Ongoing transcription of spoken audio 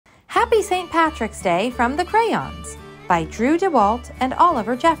Happy St. Patrick's Day from the Crayons by Drew Daywalt and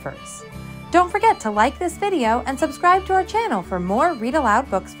Oliver Jeffers. Don't forget to like this video and subscribe to our channel for more Read Aloud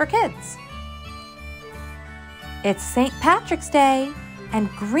books for kids. It's St. Patrick's Day and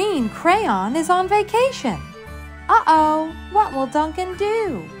Green Crayon is on vacation. Uh-oh, what will Duncan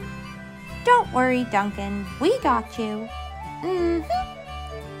do? Don't worry, Duncan, we got you.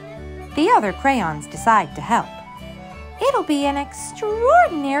 The other crayons decide to help. It'll be an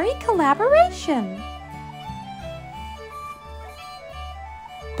extraordinary collaboration.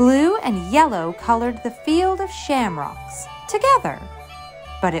 Blue and yellow colored the field of shamrocks together,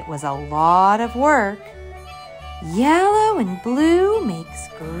 but it was a lot of work. Yellow and blue makes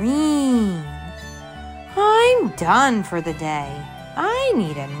green. I'm done for the day. I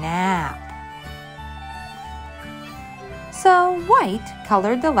need a nap. So white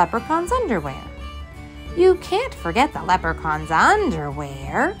colored the leprechaun's underwear. You can't forget the leprechaun's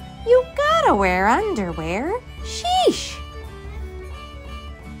underwear. You gotta wear underwear. Sheesh!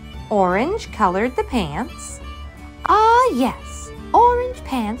 Orange colored the pants. Ah, yes, orange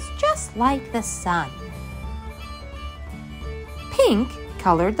pants just like the sun. Pink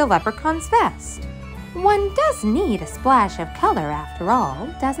colored the leprechaun's vest. One does need a splash of color after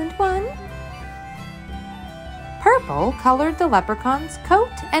all, doesn't one? Purple colored the leprechaun's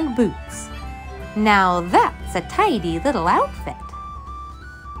coat and boots. Now that's a tidy little outfit.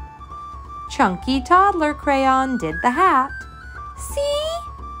 Chunky toddler crayon did the hat. See?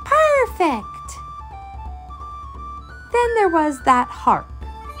 Perfect! Then there was that harp.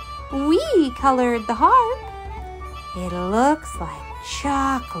 We colored the harp. It looks like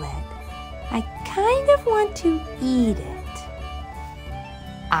chocolate. I kind of want to eat it.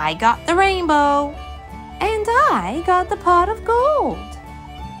 I got the rainbow. And I got the pot of gold.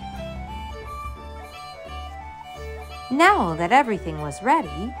 Now that everything was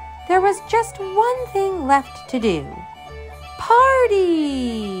ready, there was just one thing left to do.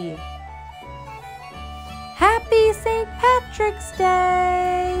 Party! Happy St. Patrick's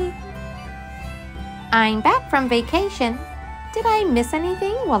Day! I'm back from vacation. Did I miss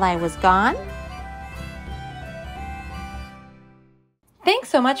anything while I was gone? Thanks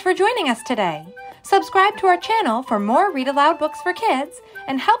so much for joining us today. Subscribe to our channel for more Read Aloud books for kids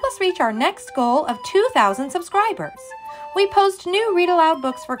and help us reach our next goal of 2,000 subscribers. We post new Read Aloud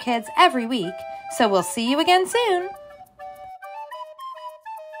books for kids every week, so we'll see you again soon.